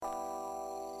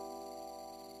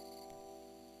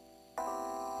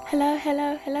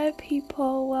Hello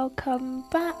people, welcome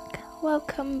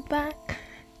back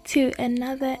to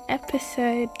another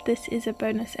episode. This is a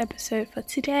bonus episode for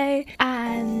today,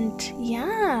 and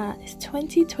it's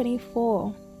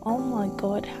 2024. Oh my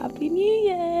god, happy new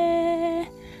year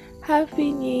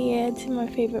to my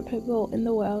favorite people in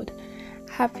the world.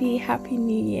 Happy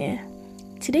new year.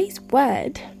 Today's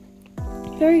word,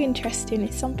 very interesting.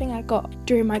 It's something I got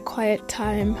during my quiet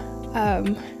time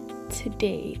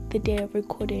today, the day of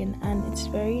recording, and it's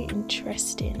very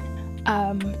interesting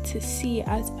to see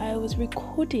as I was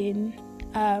recording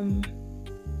as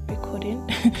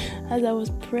I was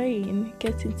praying,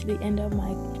 getting to the end of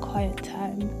my quiet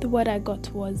time. The word I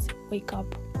got was wake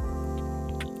up.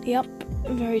 Yep,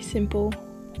 very simple,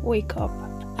 wake up.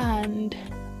 And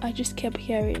I just kept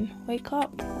hearing wake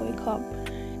up.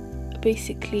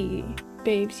 Basically,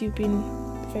 babes, you've been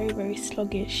very, very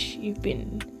sluggish. You've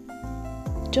been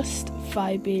just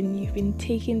vibing, you've been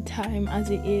taking time as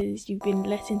it is, you've been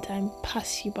letting time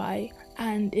pass you by,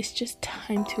 and it's just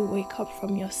time to wake up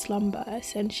from your slumber.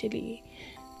 Essentially,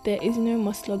 there is no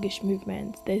more sluggish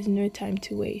movement, there's no time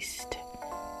to waste.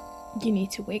 You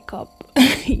need to wake up.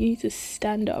 You need to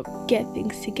stand up, get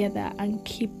things together, and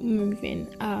keep moving.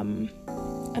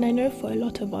 And I know for a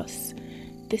lot of us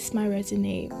this might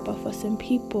resonate, but for some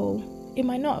people it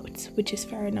might not, which is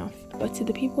fair enough. But to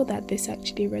the people that this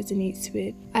actually resonates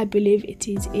with, I believe it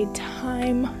is a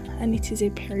time and it is a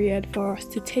period for us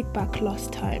to take back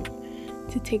lost time,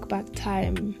 to take back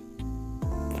time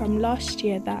from last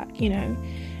year that,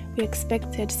 we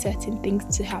expected certain things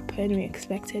to happen, we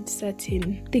expected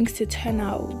certain things to turn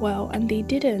out well, and they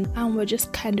didn't, and we're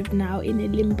just kind of now in a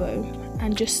limbo.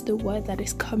 And just the word that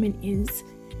is coming is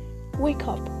wake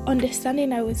up.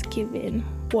 Understanding I was given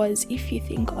was, if you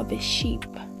think of a sheep,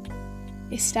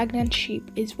 a stagnant sheep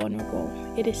is vulnerable,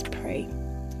 it is prey.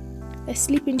 A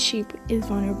sleeping sheep is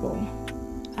vulnerable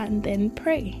and then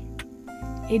prey.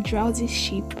 A drowsy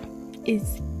sheep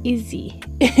is easy,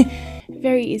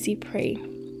 very easy prey.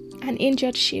 An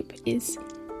injured sheep is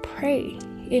prey.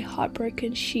 A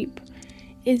heartbroken sheep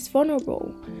is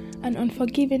vulnerable. An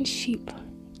unforgiven sheep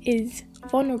is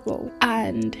vulnerable.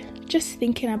 And just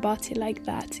thinking about it like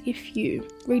that, if you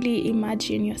really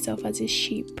imagine yourself as a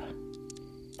sheep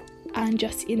and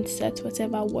just insert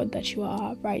whatever word that you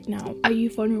are right now, are you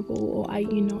vulnerable or are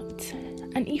you not?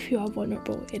 And if you are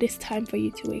vulnerable, it is time for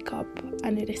you to wake up,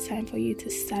 and it is time for you to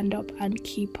stand up and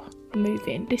keep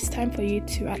moving. It is time for you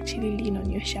to actually lean on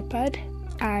your shepherd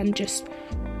and just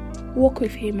walk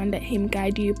with him and let him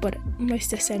guide you. But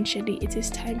most essentially, it is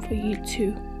time for you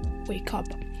to wake up.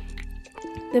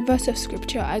 The verse of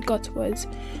scripture I got was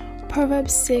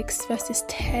Proverbs 6 verses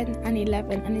 10 and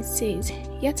 11, and it says,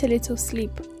 "Yet a little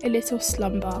sleep, a little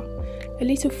slumber, a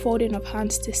little folding of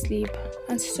hands to sleep,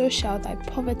 and so shall thy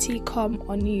poverty come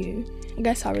on you." I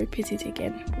guess I'll repeat it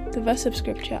again. The verse of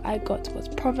scripture I got was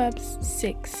Proverbs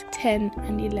 6, 10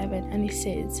 and 11, and it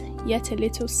says, "Yet a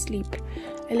little sleep,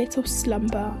 a little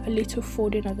slumber, a little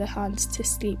folding of the hands to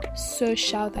sleep, so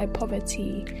shall thy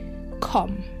poverty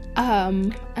come."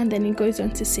 And then it goes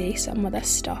on to say some other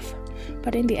stuff.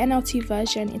 But in the NLT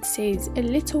version, it says, "A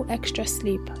little extra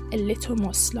sleep, a little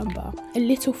more slumber, a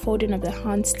little folding of the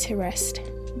hands to rest.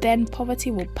 Then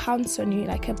poverty will pounce on you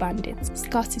like a bandit.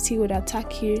 Scarcity would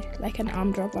attack you like an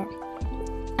armed robber."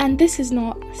 And this is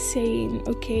not saying,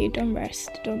 okay, don't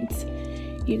rest, don't,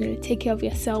 take care of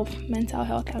yourself, mental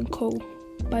health and co.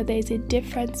 But there's a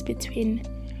difference between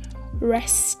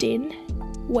resting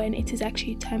when it is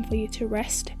actually time for you to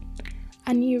rest,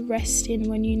 and you resting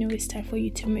when you know it's time for you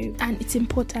to move. And it's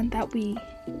important that we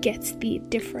get the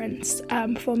difference.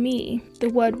 For me, the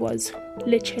word was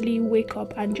literally wake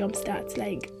up and jumpstart.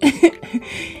 Like,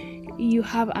 you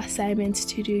have assignments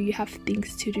to do, you have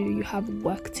things to do, you have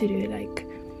work to do. Like,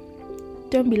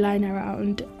 don't be lying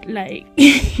around like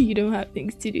you don't have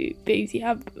things to do. Babes, you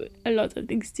have a lot of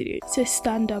things to do. So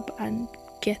stand up and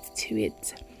get to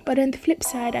it. But on the flip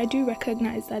side, I do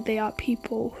recognize that there are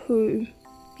people who,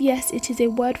 yes, it is a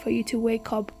word for you to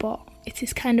wake up, but it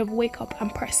is kind of wake up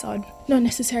and press on. Not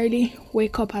necessarily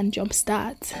wake up and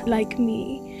jumpstart like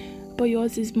me, but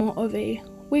yours is more of a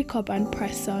wake up and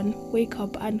press on, wake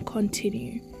up and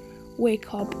continue,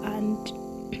 wake up and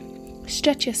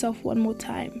stretch yourself one more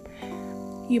time.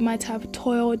 You might have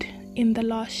toiled in the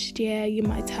last year, you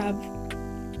might have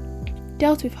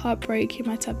dealt with heartbreak, you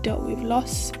might have dealt with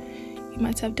loss, you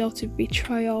might have dealt with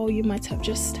betrayal, you might have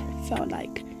just felt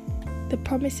like the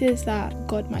promises that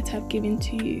God might have given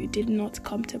to you did not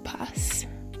come to pass.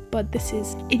 But this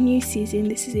is a new season,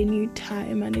 this is a new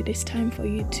time, and it is time for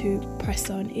you to press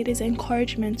on. It is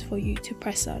encouragement for you to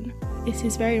press on. It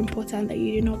is very important that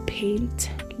you do not paint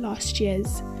last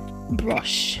year's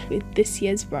brush with this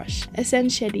year's brush.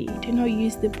 Essentially, do not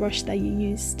use the brush that you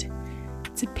used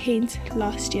to paint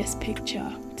last year's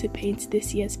picture to paint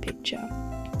this year's picture.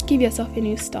 Give yourself a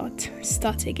new start.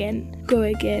 Start again. Go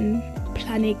again.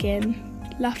 Plan again.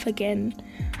 Laugh again.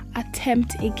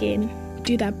 Attempt again.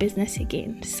 Do that business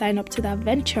again. Sign up to that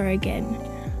venture again.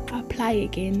 Apply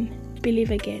again.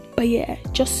 Believe again. But yeah,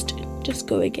 just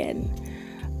go again.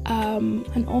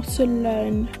 And also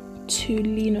learn to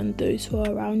lean on those who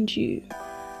are around you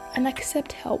and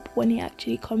accept help when it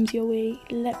actually comes your way.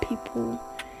 Let people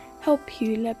help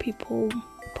you, let people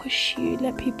push you,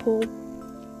 let people,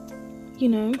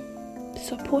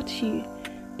 support you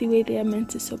the way they are meant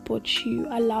to support you.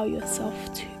 Allow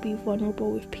yourself to be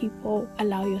vulnerable with people,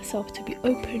 allow yourself to be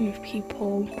open with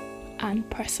people, and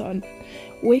press on.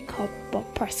 Wake up,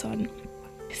 but press on.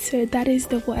 So that is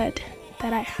the word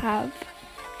that I have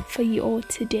for you all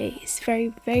today. It's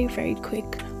very, very, very quick,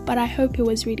 but I hope it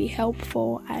was really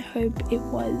helpful. I hope it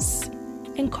was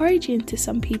encouraging to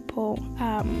some people,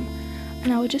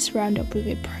 and I will just round up with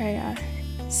a prayer.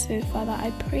 So Father,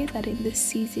 I pray that in this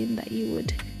season that you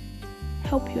would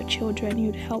help your children, you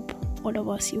would help all of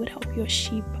us, you would help your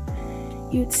sheep,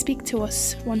 you would speak to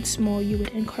us once more, you would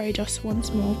encourage us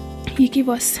once more. You give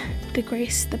us the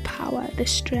grace, the power, the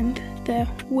strength, the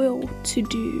will to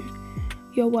do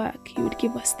your work. You would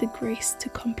give us the grace to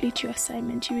complete your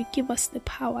assignment. You would give us the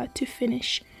power to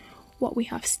finish what we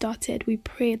have started. We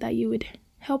pray that you would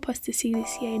help us to see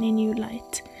this year in a new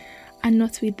light, and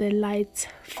not with the lights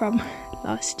from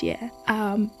last year,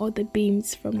 or the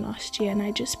beams from last year. And I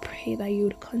just pray that you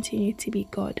would continue to be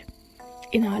God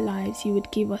in our lives. You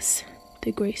would give us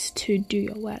the grace to do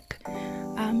your work.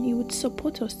 You would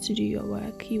support us to do your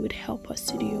work. You would help us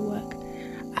to do your work.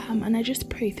 And I just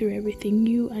pray through everything,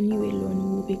 you and you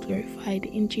alone will be glorified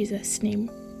in Jesus' name.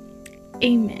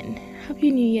 Amen. Happy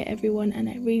New Year, everyone, and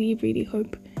I really, really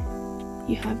hope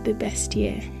you have the best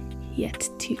year yet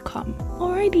to come.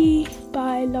 Alrighty,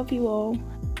 bye. Love you all.